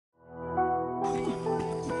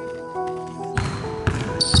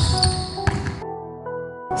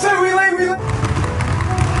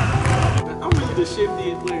the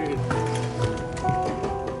shiftiest player.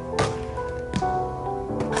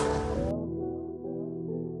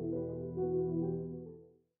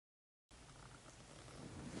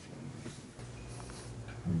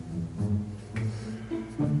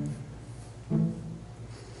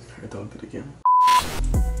 I talked to the camera.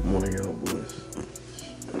 Morning, y'all boys.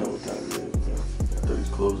 I know what time it is. After these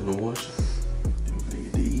clothes in the wash, then we're gonna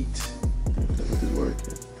get to eat. Then we're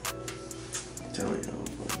working. I'm telling y'all,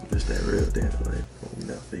 this that real damn life. We're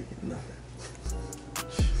not faking nothing.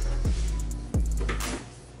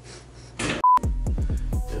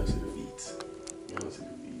 Y'all see the beats. Y'all see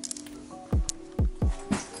the beats.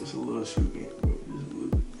 Just a little shoe game, bro. Just a little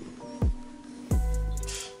bit.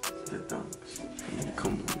 That dumb.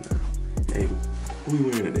 Come on now. Hey, what we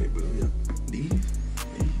wearing today, bro? Yeah. These.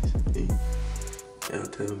 Y'all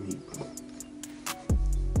tell me, bro.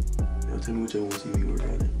 Y'all tell me what y'all want to see me work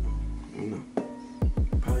out in, bro. You know.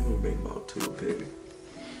 Probably gonna bring about 2 a pair.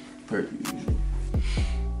 Per usual.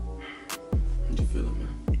 What you feeling,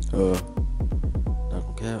 man? Not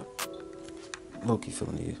gonna cap. Low-key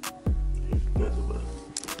feeling these. That's about it.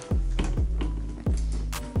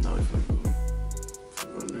 Now we finna go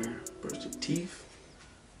run there, brush your teeth.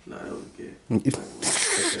 Nah, that was good. Take that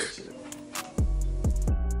shit.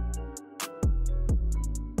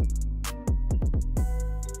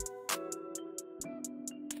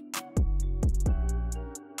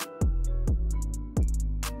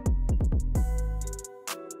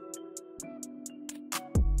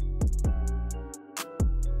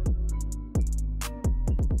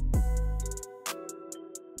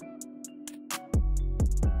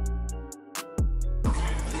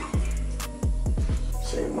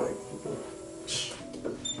 Same mic.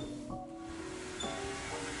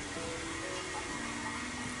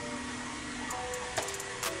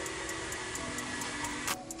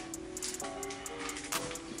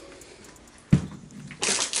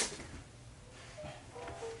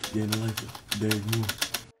 Yeah, I like it. Derrick Morris.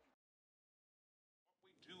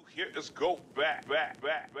 What we do here is go back.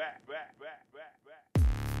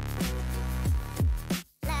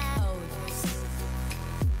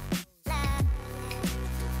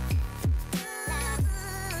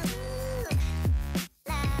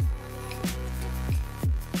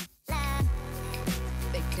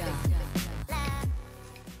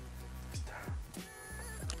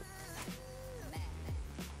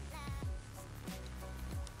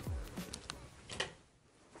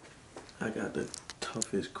 I got the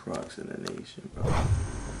toughest Crocs in the nation, bro.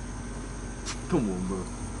 Come on, bro.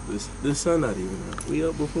 The sun not even up. We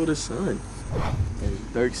up before the sun. Hey,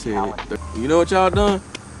 Dirk said it. You know what y'all done?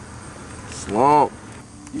 Slump.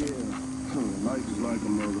 Yeah, life is like a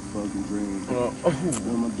motherfucking dream.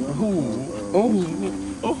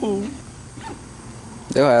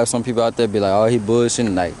 They'll have some people out there be like, oh, he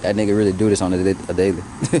bullshitting. Like, that nigga really do this on a daily.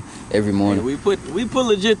 Every morning. Hey, we put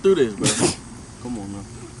legit through this, bro. Come on, man.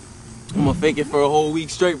 I'm gonna fake it for a whole week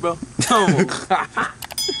straight, bro. Come on. I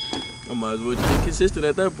might as well just be consistent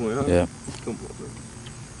at that point, huh? Yeah. Come on, bro.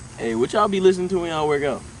 Hey, what y'all be listening to when y'all work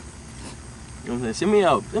out? You know what I'm saying? Send me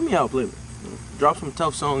out a playlist. Drop some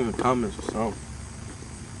tough songs in the comments or something.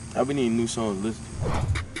 I be needing new songs to listen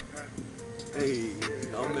to. Hey,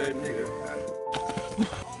 I'm that nigga.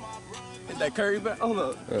 Hit that curry back. Hold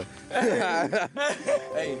up.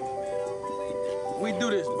 Hey, we do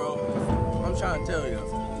this, bro. I'm trying to tell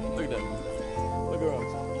you. Look at that. Look around.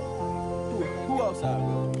 Who outside,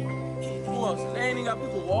 bro? Who else? They ain't even got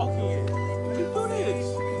people walking in. We do this.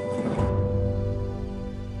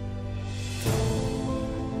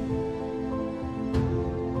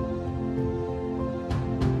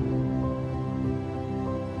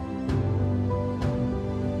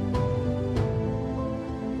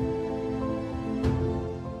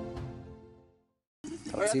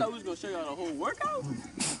 I thought we was gonna show y'all the whole workout.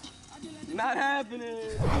 Not happening.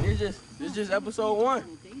 It's just episode 1.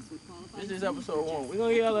 It's just episode 1. We're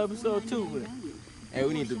gonna get y'all episode 2, but hey,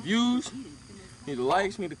 we need the views, need the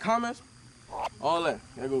likes, need the comments, all that.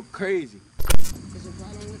 Gotta go crazy.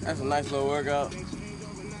 That's a nice little workout.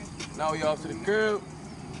 Now we off to the crib,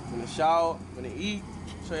 gonna shower, gonna eat,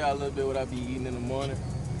 show y'all a little bit what I be eating in the morning.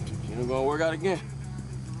 You know, gonna work out again.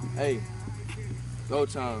 Hey, go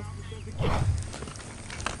time.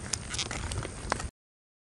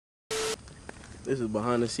 This is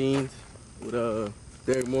behind the scenes with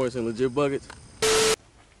Derrick Morris and Legit Buckets.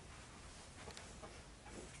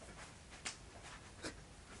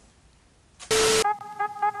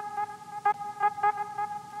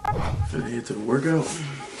 Finna head to the workout.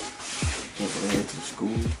 Finna head to the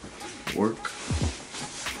school, work.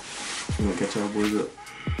 We gonna catch y'all boys up.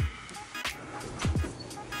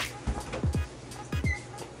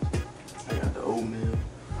 I got the old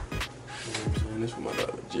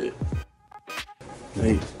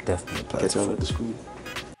Definitely a Catch y'all at the school.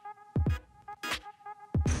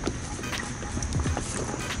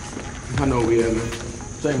 I know we at, man.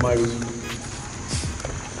 St. Michael's.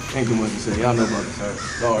 Ain't too much to say. Y'all know about the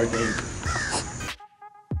service. All everything.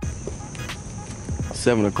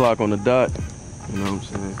 7 o'clock on the dot. You know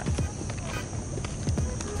what I'm saying?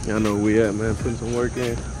 Y'all know where we at, man. Putting some work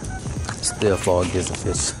in. Still fall gets a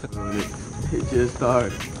fish. It just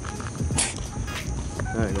started.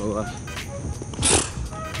 I ain't gonna lie.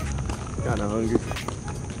 Kinda hungry.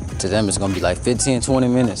 To them, it's gonna be like 15, 20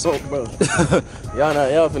 minutes. Oh, bro.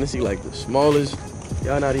 y'all finna see like the smallest.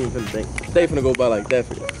 Y'all not even finna think. They finna go by like that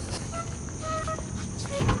for y'all.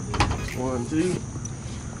 1, 2,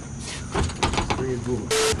 3, boom.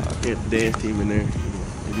 Get the dance team in there.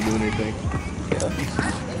 They be doing anything.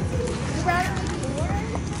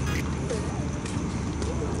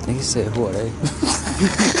 Nigga said, who are they?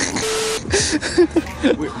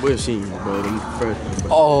 We're seniors, bro. Them freshmen, bro.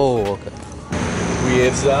 Oh, okay. We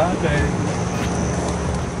inside, baby.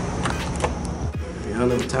 Y'all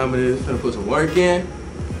know what time it is. Finna put some work in.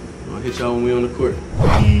 I'll hit y'all when we on the court.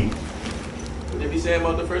 What they be saying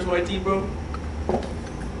about the first white tee, bro?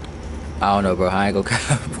 I don't know, bro. I ain't gonna cap.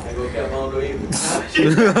 I ain't gonna cap, I don't know either.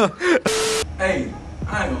 Hey,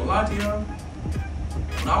 I ain't gonna lie to y'all.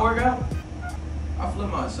 When I work out, I flip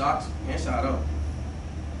my socks and shot up.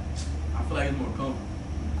 I feel like it's more comfortable.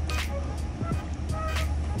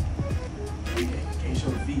 You can't show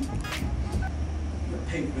the feet. You gotta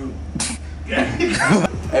pay for them.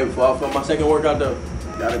 Hey, before I flip my second workout though,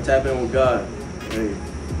 gotta tap in with God. Hey,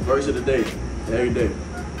 verse of the day, every day.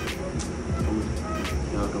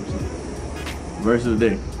 Y'all come see. Verse of the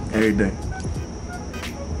day, every day.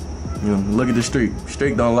 You know, look at the streak.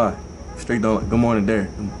 Streak don't lie. Streak don't lie. Good morning, Derrick.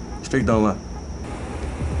 Streak don't lie.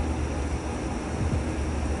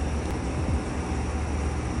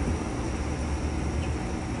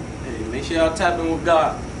 Hey, make sure y'all tap in with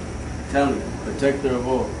God. Tell me, protector of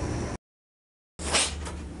all.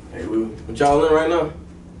 Hey, what y'all in right now?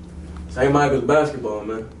 St. Michael's basketball,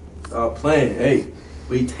 man. Stop playing. Hey,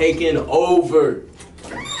 we taking over.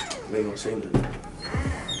 I ain't gonna say nothing.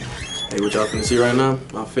 Hey, what y'all finna see right now?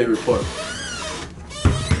 My favorite part.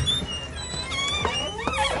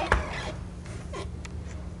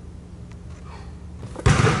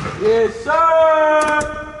 Yes, sir!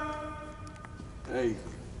 Hey,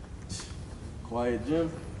 quiet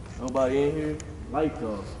gym. Nobody in here. Lights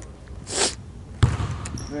off.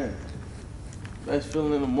 Man, best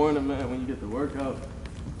feeling in the morning, man, when you get the workout.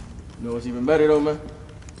 You know what's even better though, man?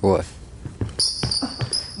 What?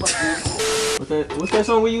 What's that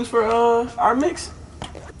song we use for our mix?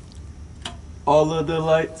 All of the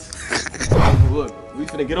lights. Look, we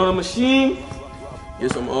finna get on the machine,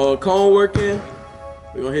 get some cone work in.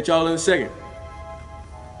 We gonna hit y'all in a second.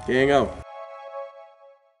 Gang out.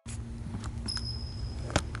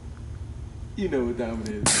 You know what time it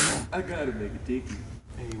is. I gotta make it take you.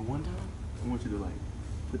 Hey, one time, I want you to like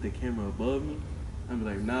put the camera above me. I'm be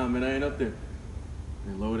like, nah, man, I ain't up there.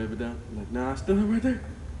 And lower that bit down. I'm like, nah, I'm still up right there.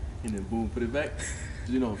 And then boom, put it back.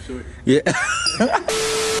 You know I'm short. Yeah.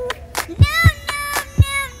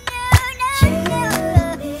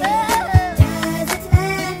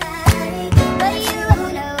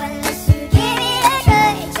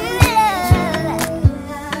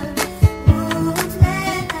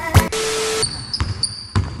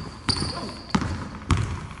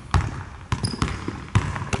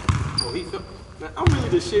 I'm really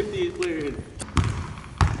the shiftiest player in it.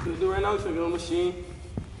 What do right now, we're gonna get on the machine.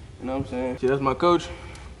 You know what I'm saying? See, that's my coach.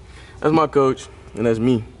 That's my coach, and that's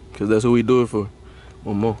me, because that's who we do it for.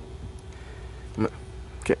 One more.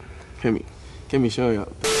 Can me show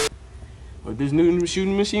y'all. With this new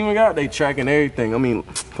shooting machine we got, they tracking everything. I mean,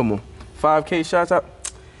 come on. 5K shots out.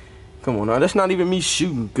 Come on now, that's not even me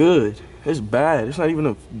shooting good. It's bad. It's not even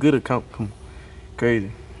a good account. Come on.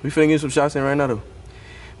 Crazy. We finna get some shots in right now though.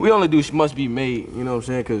 We only do must be made, you know what I'm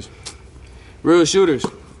saying? Cause real shooters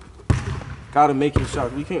gotta make your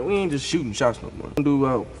shots. We ain't just shooting shots no more. We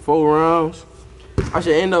do 4 rounds. I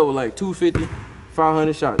should end up with like 250,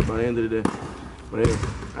 500 shots by the end of the day. But anyway,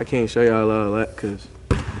 I can't show y'all all that cause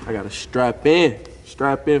I gotta strap in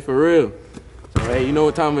for real. So hey, you know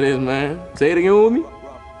what time it is, man. Say it again with me.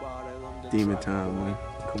 Demon time, man.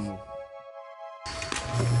 Come on.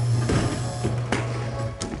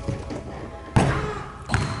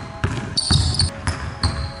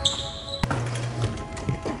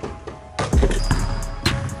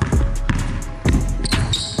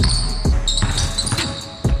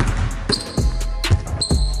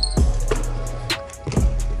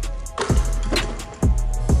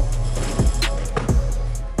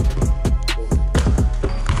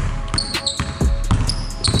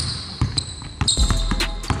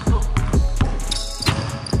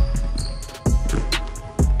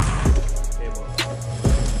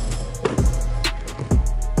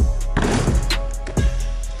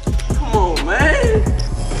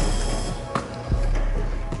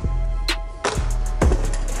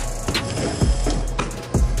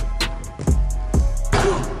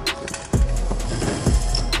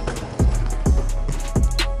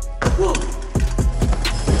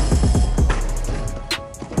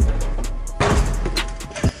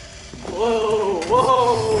 Whoa,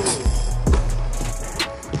 whoa.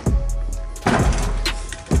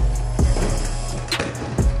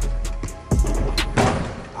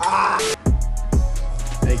 Ah.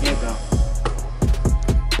 Hey, game down.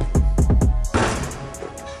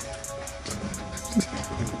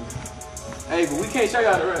 Hey, but we can't show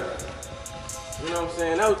y'all the rest. You know what I'm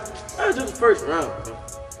saying? That was just the first round, bro.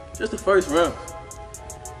 Just the first round.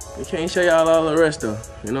 We can't show y'all all the rest though.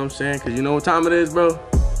 You know what I'm saying? Cause you know what time it is, bro?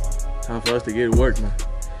 Time for us to get to work, man.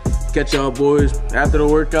 Catch y'all boys after the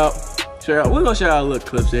workout. We're gonna show y'all little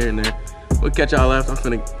clips here and there. We'll catch y'all after. I'm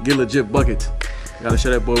finna get legit buckets. Gotta show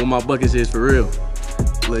that boy what my buckets is for real.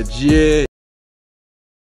 Legit.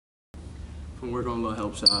 From work on a little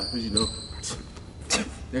help side, cause you know,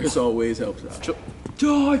 there's always help side.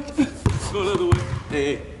 George! Go the other way.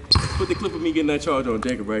 Hey, put the clip of me getting that charge on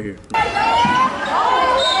Jacob right here.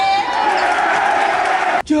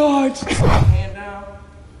 George! Man down.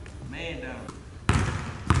 Man down.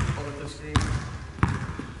 Over the screen.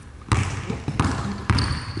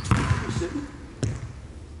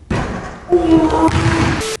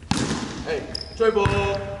 Hey, Trey ball.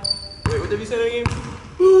 Wait, what did he say again?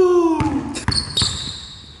 Ooh.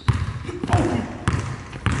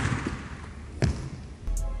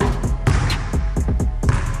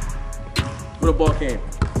 Where the ball came?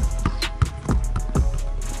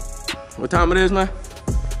 What time it is, man?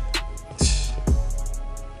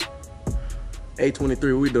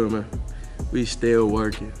 8:23, what we doing, man? We still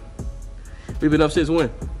working. We been up since when?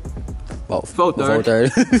 About 4:30.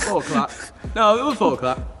 4 o'clock. No, it was 4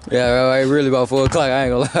 o'clock. Yeah, right, really about 4 o'clock, I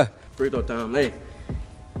ain't gonna lie. Free throw time, hey.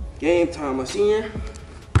 Game time, my senior.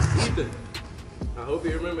 Ethan, I hope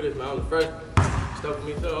you remember this, man. I was the first. Stuck with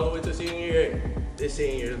me through all the way to senior year. Hey, this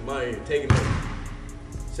senior year is my year. Taking it.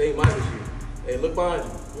 St. Michael's year. Hey, look behind you.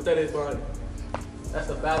 What that is behind you? That's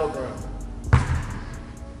the battleground.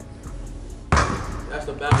 That's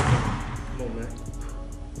the battleground. Come on, man.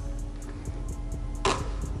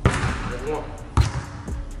 Come on.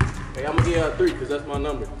 Hey, I'm gonna give y'all 3 because that's my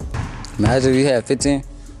number. Imagine if you had 15.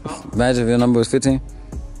 Huh? Imagine if your number was 15.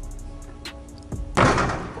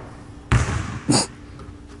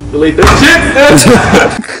 Delete that shit!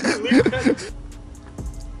 Disconnected.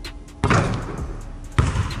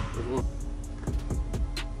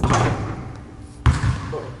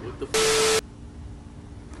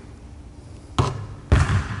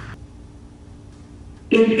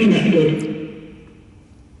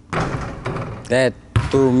 That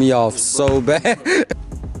threw me off so bad.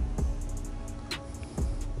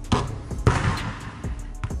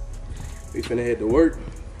 We finna head to work.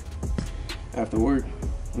 After work,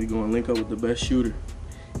 we gonna link up with the best shooter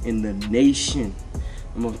in the nation.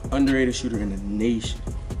 The most underrated shooter in the nation.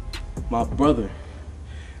 My brother.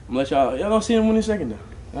 I'm gonna let y'all gonna see him in a second though.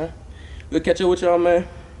 Alright? We'll catch up with y'all, man.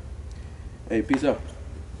 Hey, peace out.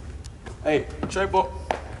 Hey, Trey ball.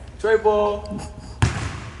 Trey ball.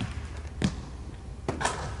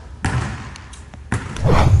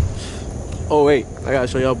 Oh wait, I gotta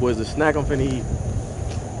show y'all boys the snack I'm finna eat.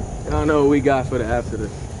 Y'all know what we got for the after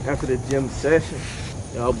the gym session.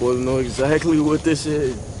 Y'all boys know exactly what this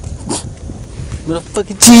is.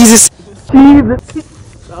 Motherfucking Jesus.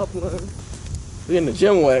 Stop playing. We in the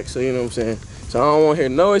gym wax, so you know what I'm saying. So I don't want to hear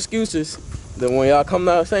no excuses. Then when y'all come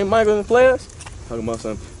out of St. Michael's and play us, talking about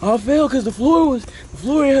something. Oh, I failed because the floor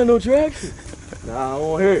ain't had no traction. Nah, I don't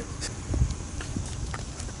want to hear it.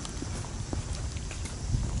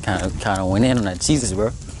 Kind of went in on that Jesus,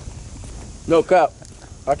 bro. No cap.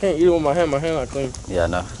 I can't eat it with my hand. My hand not clean. Yeah, I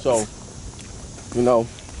know. So, you know,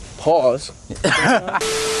 pause. Same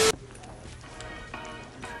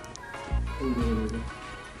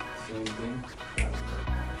thing.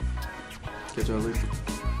 Catch y'all later.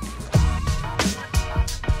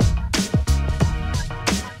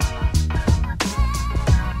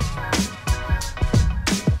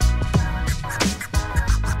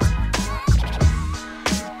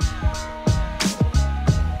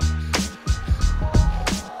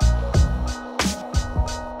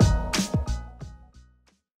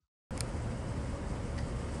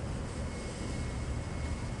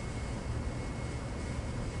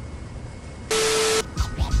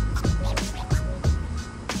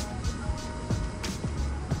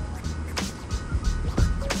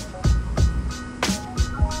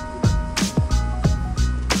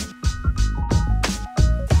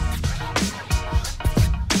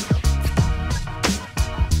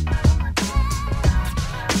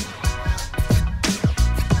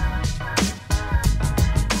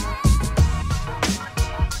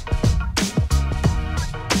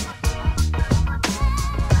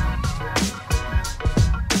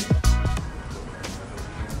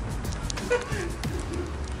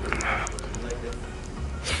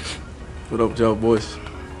 What up, y'all boys?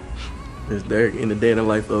 It's Derrick in the day in the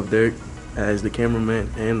life of Derrick as the cameraman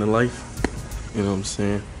and the life. You know what I'm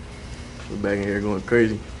saying? We're back in here going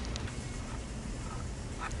crazy.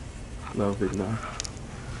 Love it, nah.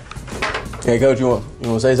 Hey, coach, you want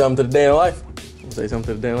to say something to the day in the life? You want to say something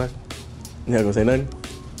to the day in the life? You not gonna say nothing?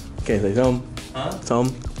 Can't say something? Huh?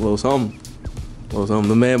 Something? A little something. A little something.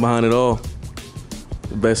 The man behind it all.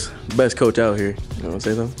 The best coach out here. You want to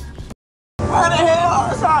say something? Where the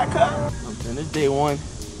hell? Sorry, cuz. I'm saying this day one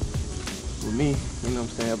with me. You know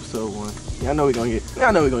what I'm saying? Episode 1. Yeah, I know we're gonna get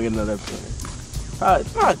another episode.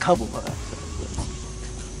 Probably a couple more episodes.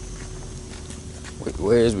 Wait,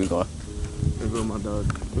 where is we going? We're going with my dog.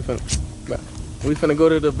 We finna go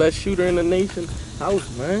to the best shooter in the nation house,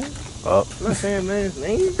 man. Oh. I'm not saying man's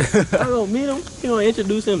name. I'm gonna meet him. He gonna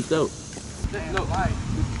introduce himself. No, life.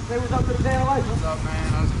 Say what's up to the damn life. What's up, man?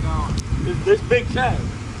 How's it going? This big Chad.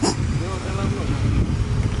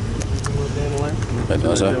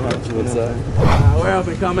 What's up? Where I've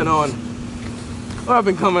been coming on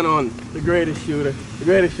the greatest shooter.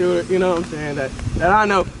 You know what I'm saying? That I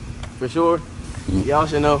know for sure. Y'all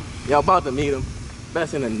should know. Y'all about to meet him.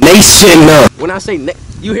 Best in the nation. When I say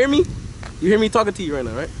you hear me? You hear me talking to you right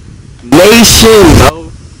now, right? Nation. No.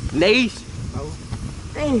 Nation. No.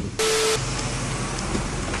 Dang.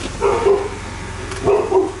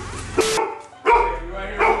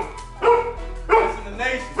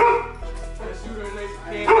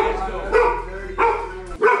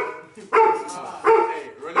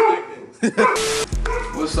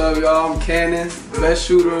 What's up, y'all? I'm Canon, best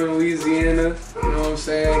shooter in Louisiana. You know what I'm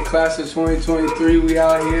saying? Class of 2023, we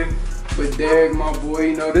out here with Derrick, my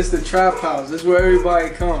boy. You know, this the trap house. This is where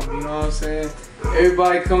everybody come. You know what I'm saying?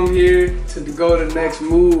 Everybody come here to go to the next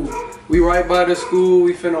move. We right by the school.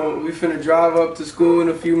 We finna drive up to school in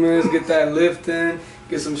a few minutes, get that lift in,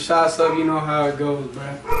 get some shots up. You know how it goes,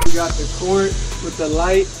 bruh. We got the court with the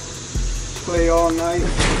light. Play all night.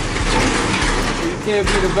 You can't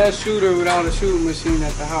be the best shooter without a shooting machine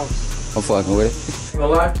at the house. I'm fucking with it. No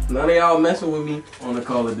lie, none of y'all messing with me on the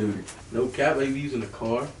Call of Duty. No cap, I be using the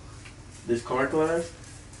car. This car class,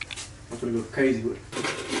 I'm gonna go crazy with it.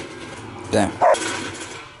 Damn.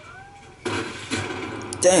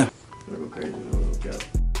 Damn. I'm gonna go crazy with no cap.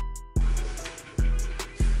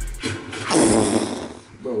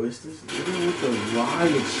 Bro, it's this nigga with the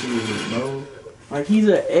riot shit, bro. Like he's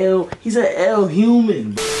an L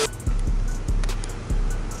human.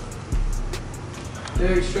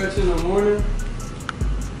 Derrick stretch in the morning.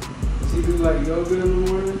 Does he do like yoga in the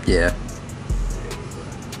morning? Yeah.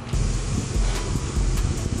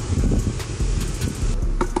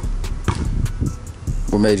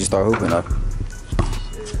 What made you start hooping up?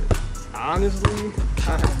 Honestly,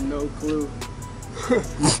 I have no clue.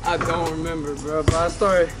 I don't remember, bro. But I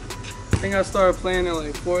think I started playing in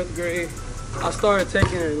like 4th grade. I started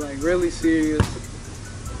taking it like really serious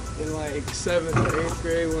in like 7th or 8th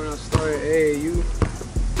grade when I started AAU.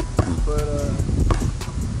 But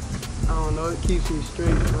I don't know, it keeps me straight,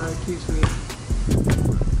 man. It keeps me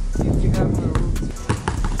having a routine.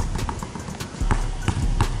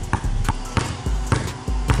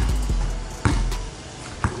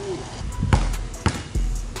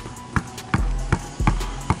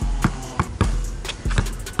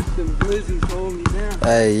 Them glizzies hold me down.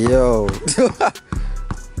 Hey, yo.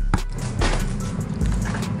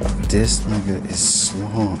 This nigga is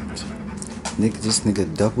swamped. This nigga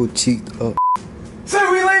double cheeked up. Say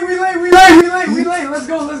we late. Let's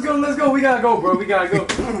go. We gotta go, bro. We gotta go.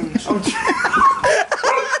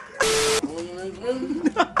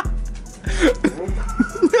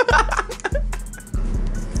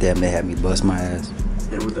 Damn, they had me bust my ass.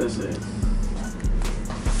 Yeah, what that say?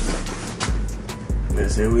 They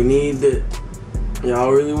said we need it.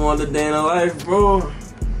 Y'all really want the day in the life, bro?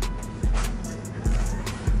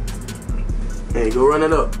 Hey, go run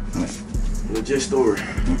it up. Legit story.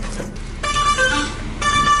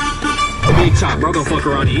 Big chop, bro, gonna fuck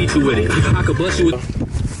around and eat you with it. I could bust you with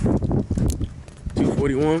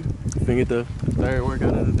 241. Finna get the third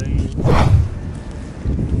workout of the day.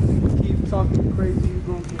 Keep talking crazy, you're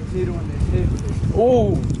gonna get hit on the hip.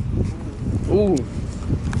 Ooh.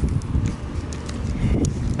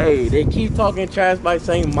 Hey, they keep talking trash by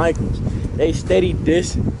St. Michael's. They steady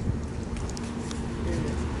dissing.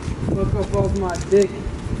 Fuck up off my dick,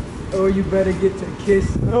 or you better get to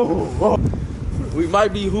kiss. Oh. We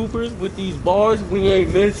might be hoopers with these bars, we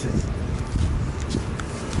ain't missing.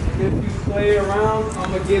 If you play around,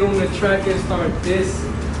 I'ma get on the track and start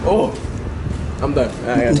dissing. Oh, I'm done.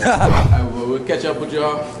 Alright, well, we'll catch up with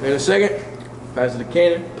y'all in a second. Pass it to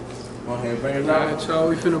Canon. Go ahead, bring it Alright, y'all,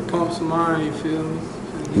 we finna pump some iron, you feel me?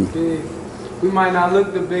 Finna get big. We might not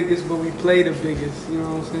look the biggest, but we play the biggest. You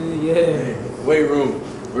know what I'm saying? Yeah. Weight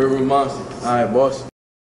room monster. All right, boss.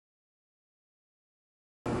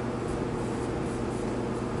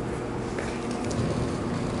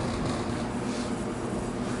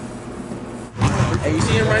 Hey, you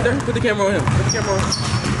see him right there? Put the camera on him. Put the camera on him.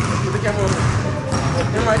 Put the camera on him.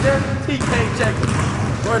 Him right there? TK check.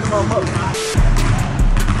 Word him up.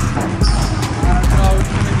 We're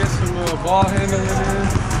gonna get some ball handling in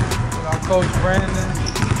with our coach Brandon. You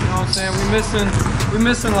know what I'm saying? We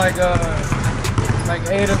missing like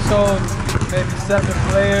 8 or so, maybe 7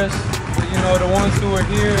 players. But you know, the ones who are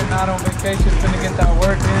here and not on vacation finna get that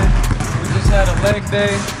work in. We just had a leg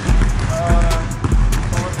day,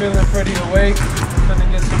 so we're feeling pretty awake. We're finna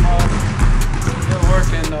get some good work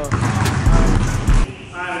in though.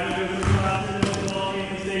 Alright, we're gonna go out to the ball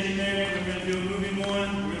game stationary. We're gonna do a moving one.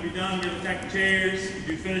 We're gonna be done. We're gonna attack the chairs,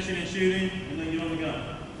 do finishing and shooting, and then get on the gun.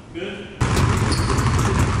 Good?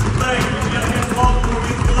 Leg, we gotta get the ball before we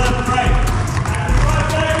get to the left and right. After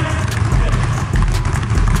 5 seconds.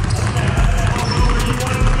 Okay, I'll go where you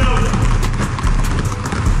want it to go.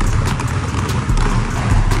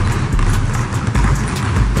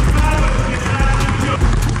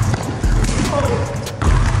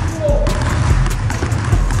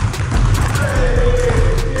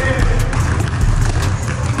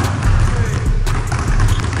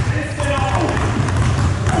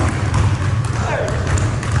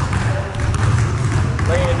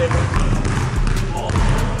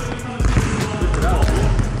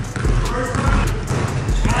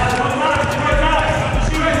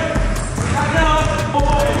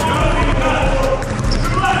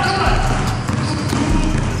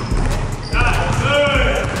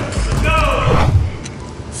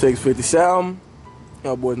 $650 Salm.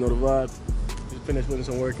 Y'all boys know the vibe. Just finished putting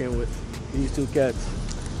some work in with these 2 cats.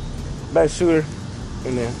 Best shooter,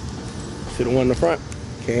 and then should've won the front.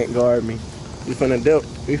 Can't guard me. We finna dip.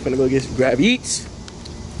 We finna go get some grab eats.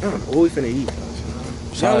 I don't know what we finna eat.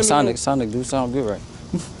 Sonic do sound good, right?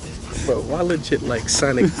 Bro, why legit like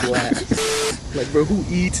Sonic Blast? Like, bro, who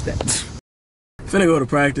eats that? Finna go to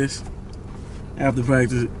practice. After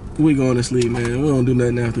practice, we going to sleep, man. We don't do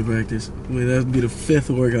nothing after practice. I mean, that'll be the 5th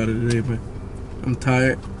workout of the day, but I'm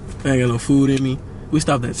tired. I ain't got no food in me. We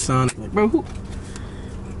stopped at Sonic. Like, bro, who? I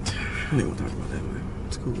ain't gonna talk about that, man.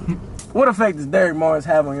 It's cool. What effect does Derrick Morris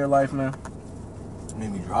have on your life, man?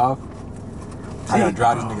 Made me drive. I gotta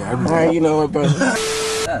drive this nigga every All right, day. you know what, bro?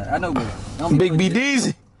 Yeah, I know, but Big B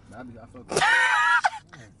Deezy.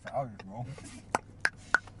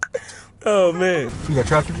 Oh, man. You got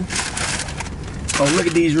traffic? Oh, look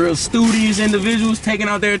at these real studious individuals taking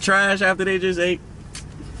out their trash after they just ate.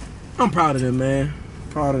 I'm proud of them, man.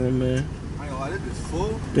 Proud of them, man. I ain't gonna lie, this is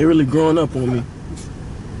full. They really growing up on me.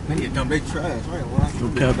 They need to dump their trash, right?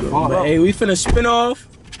 But hey, we finna spin off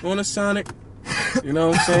on a Sonic. You know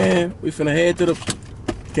what I'm saying? We finna head to the...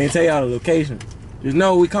 Can't tell y'all the location. Just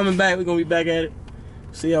know we coming back. We gonna be back at it.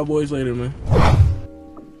 See y'all boys later, man.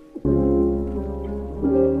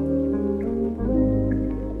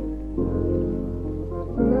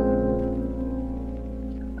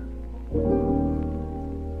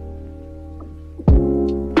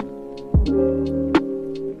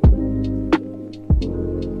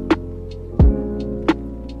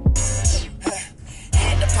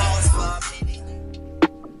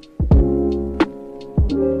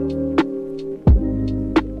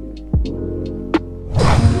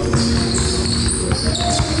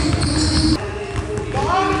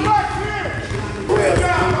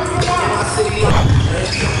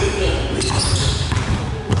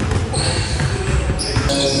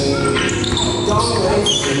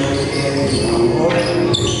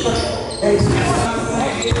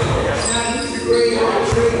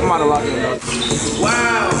 I'm out of lock in though.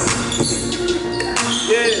 Wow.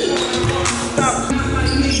 Yeah. Stop.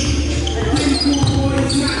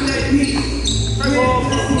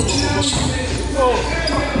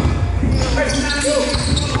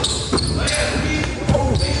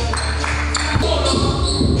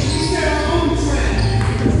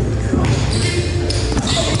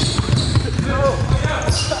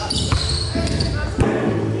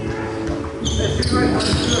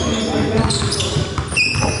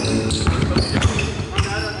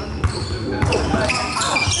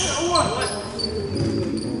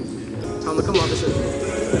 Come on, this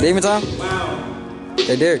is Demon time?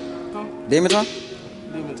 Hey, Derrick. Demon time?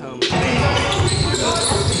 Demon time.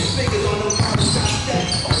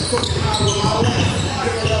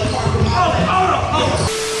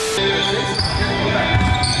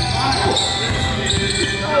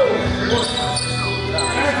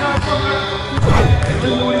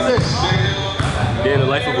 Yeah, the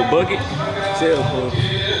life of a bucket. tell, bro.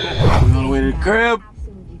 We on the way to the crib.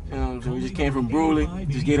 You know what I'm saying? We just came from Bruley.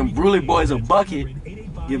 Just gave them Bruley boys a bucket.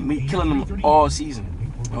 Give me killing them all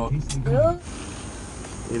season. Oh.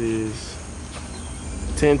 It is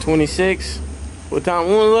 10:26. What time?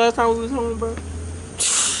 When was the last time we was home, bro?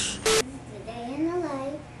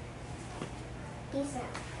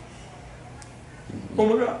 Oh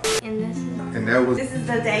my God. And this is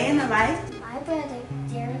the day in the life. My brother,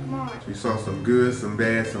 Derrick Morris. You saw some good, some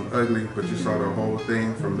bad, some ugly, but you saw the whole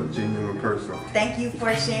thing from the genuine person. Thank you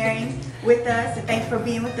for sharing with us, and thanks for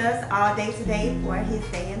being with us all day today for his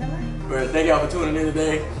day in the life. Bro, thank y'all for tuning in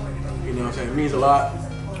today. You know what I'm saying? It means a lot.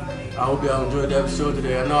 I hope y'all enjoyed the episode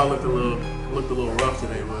today. I know I looked a little rough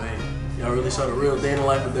today, but hey, y'all really saw the real day in the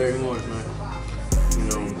life of Derrick Morris, man. You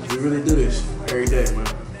know, we really do this every day, man.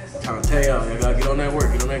 Trying to tell y'all gotta get on that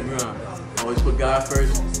work, get on that grind. Always put God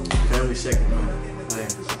first, family second, man. Hey,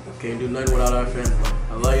 can't do nothing without our family.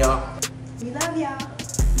 I love y'all. We love y'all.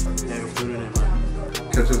 Thanks for tuning in,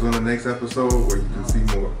 man. Catch us on the next episode where you can see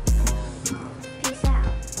more. Peace out.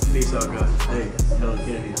 Peace out, guys. Hey, hello,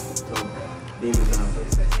 Kennedy. So, demon down.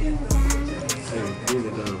 Hey,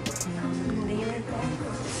 demon down.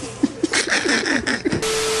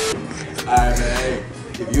 Alright, man. Hey,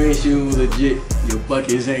 if you ain't shooting legit, your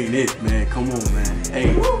buckets ain't it, man. Come on, man.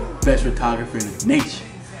 Hey, best photographer in the nation.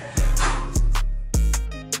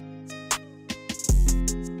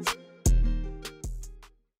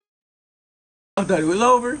 I thought it was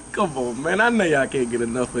over. Come on, man. I know y'all can't get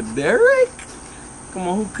enough of Derrick. Come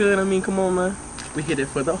on, who could? I mean, come on, man. We hit it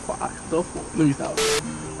for the 5, the 4. Let me stop.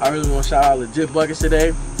 I really want to shout out legit buckets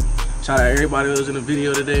today. Shout out everybody that was in the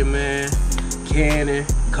video today, man. Canon,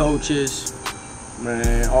 coaches,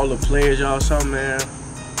 man, all the players y'all saw, man.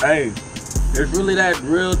 Hey, there's really that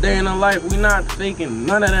real day in the life. We not faking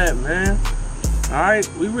none of that, man. Alright,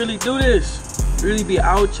 we really do this. Really be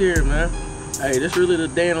out here, man. Hey, this really the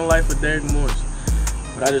day in the life of Derrick Morris.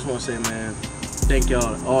 But I just want to say, man, thank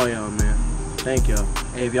y'all, all y'all, man. Thank y'all.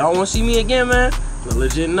 Hey, if y'all want to see me again, man, let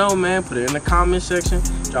legit know, man. Put it in the comment section.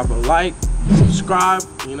 Drop a like, subscribe.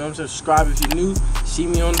 You know what I'm saying? Subscribe if you're new. See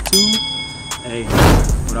me on the tube. Hey,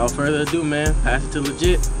 without further ado, man, pass it to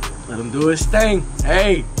legit. Let him do his thing.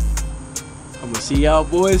 Hey, I'm gonna see y'all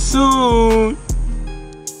boys soon.